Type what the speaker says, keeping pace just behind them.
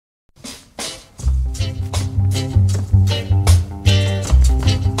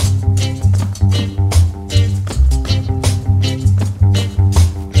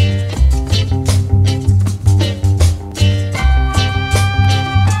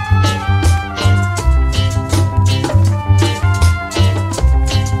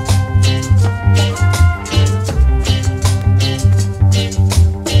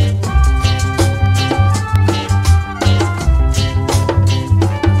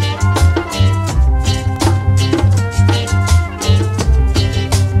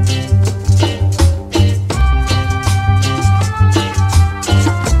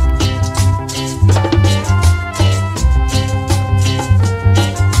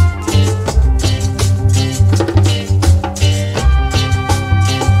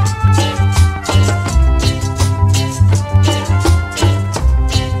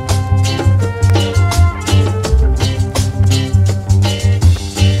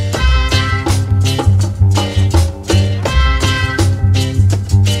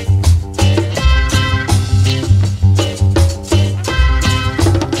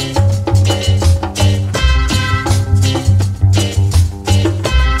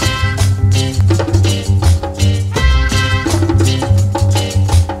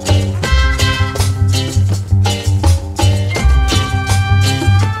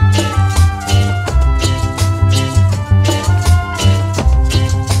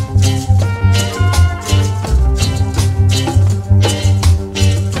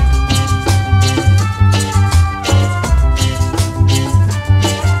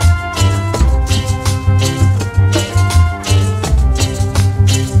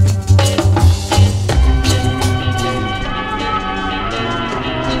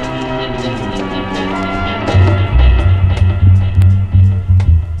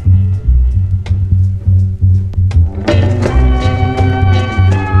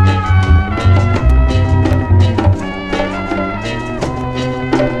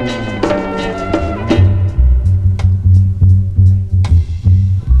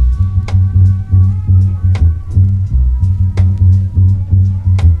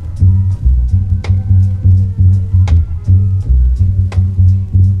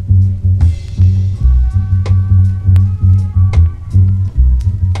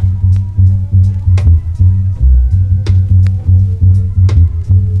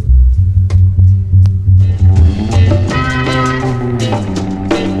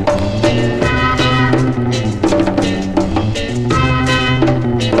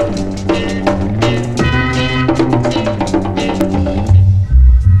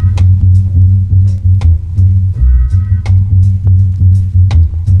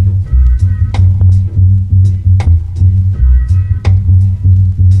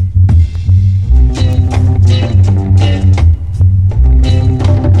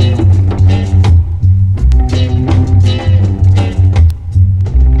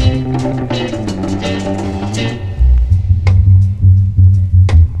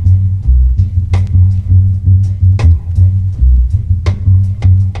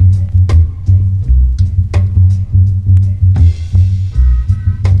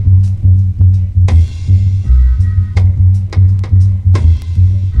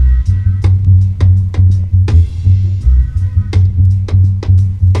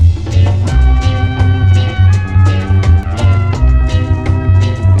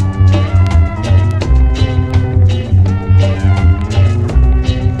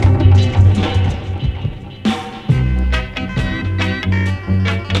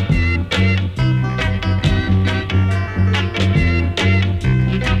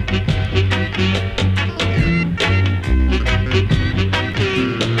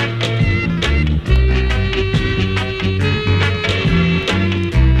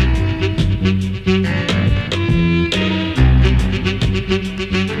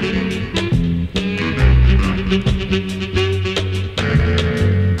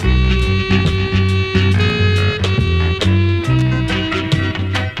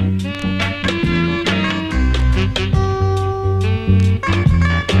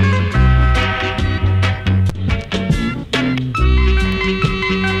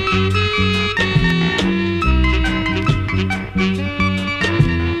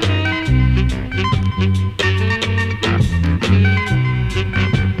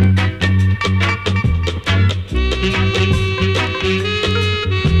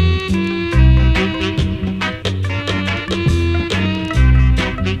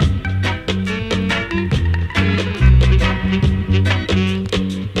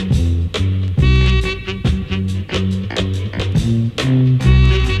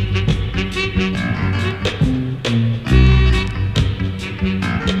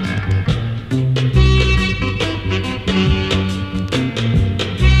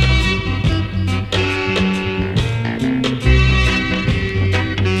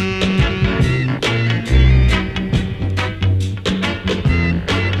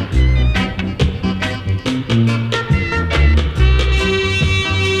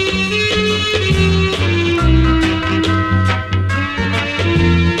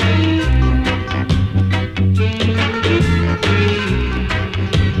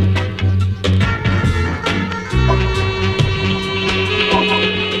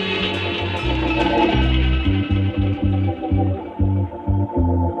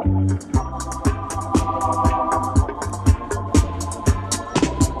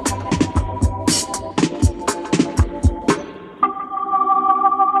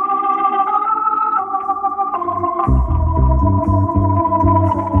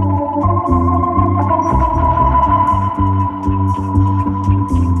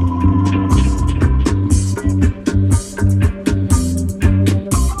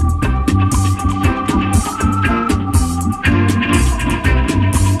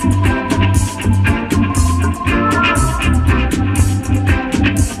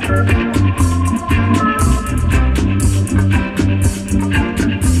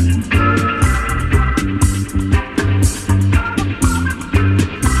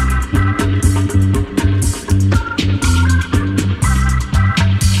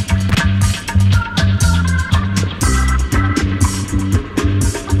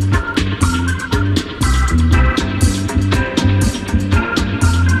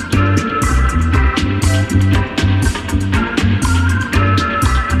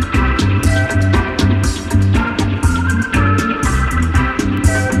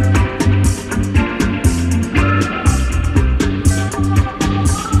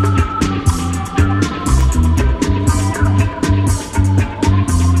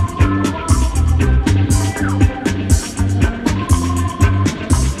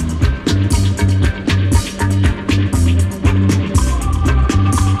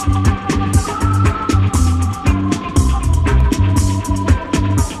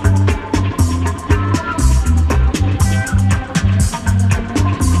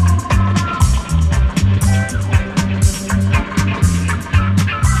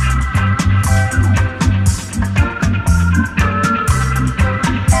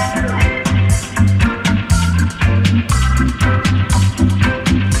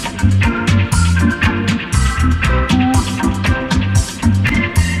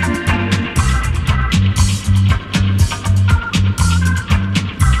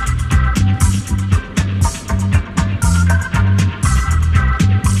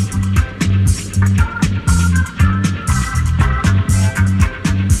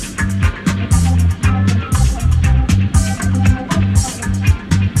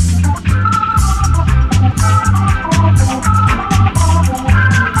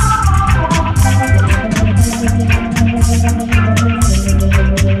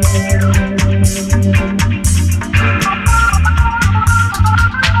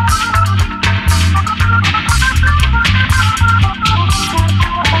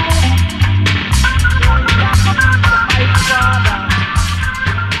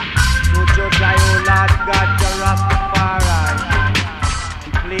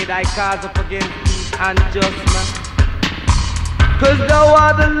lay thy cause up against peace and judgment. Cause thou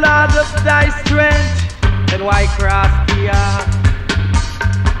art the Lord of thy strength, then why cross the earth?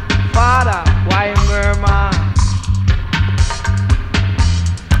 Father, why murmur?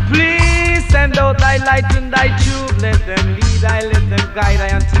 Please send out thy light and thy truth. Let them lead I, let them guide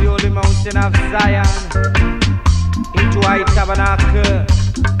I unto the holy mountain of Zion, into thy tabernacle.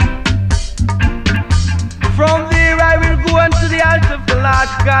 From there I will go unto the altar of the Lord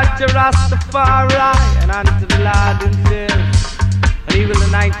God, to Rastafari, and unto the Lord himself. And he will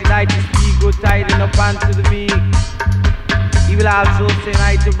anoint thy to speak good tidings up unto the meek. He will also send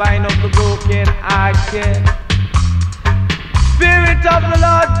I to bind up the broken hearted. Spirit of the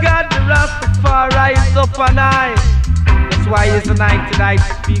Lord God, the Rastafari is up on high. That's why he's anointed I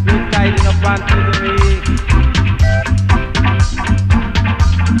to speak good tidings up unto the meek.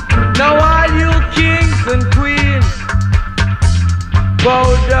 Now all you kings and queens, bow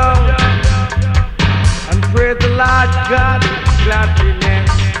down and praise the Lord God with gladness.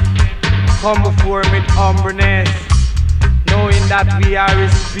 Come before him with humbleness, knowing that we are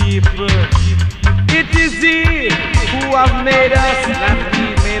his people. It is he who have made us, not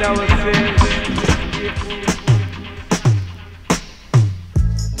we made ourselves.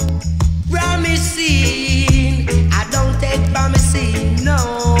 Promising, I don't take promising, no.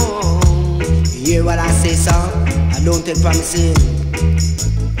 You hear what I say, son? I don't take promising.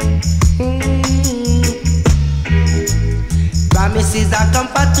 Promises are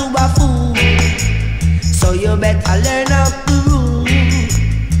comfort to a fool, so you better learn up the rules.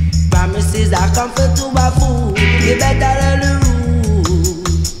 Promises are comfort to a fool, you better learn the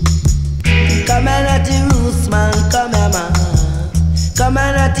rules. Come on at the roots, man, come here, man. Come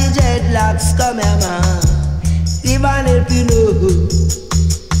on at the dreadlocks, come here, man. Give on help you know.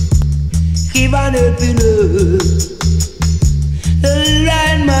 Give on help you know. The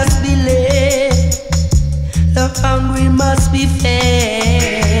land must be laid, the hungry must be fed.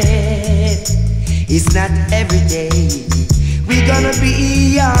 It's not every day we're gonna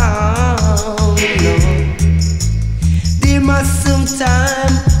be young, no. There must some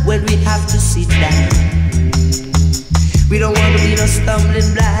time when we have to sit down. We don't want to be no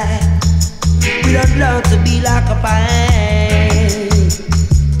stumbling block. We don't love to be like a pine.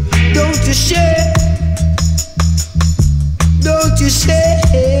 Don't you shake, don't you shake.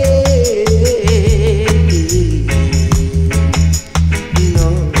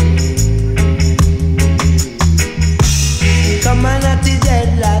 No. Come on at the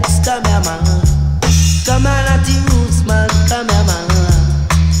dreadlocks, come here, man. Come on at the roots, man, come here, man.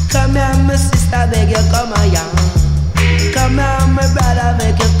 Come here, my sister, beg you, come here. Come here, my brother,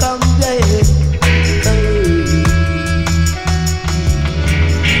 make you come back. Come.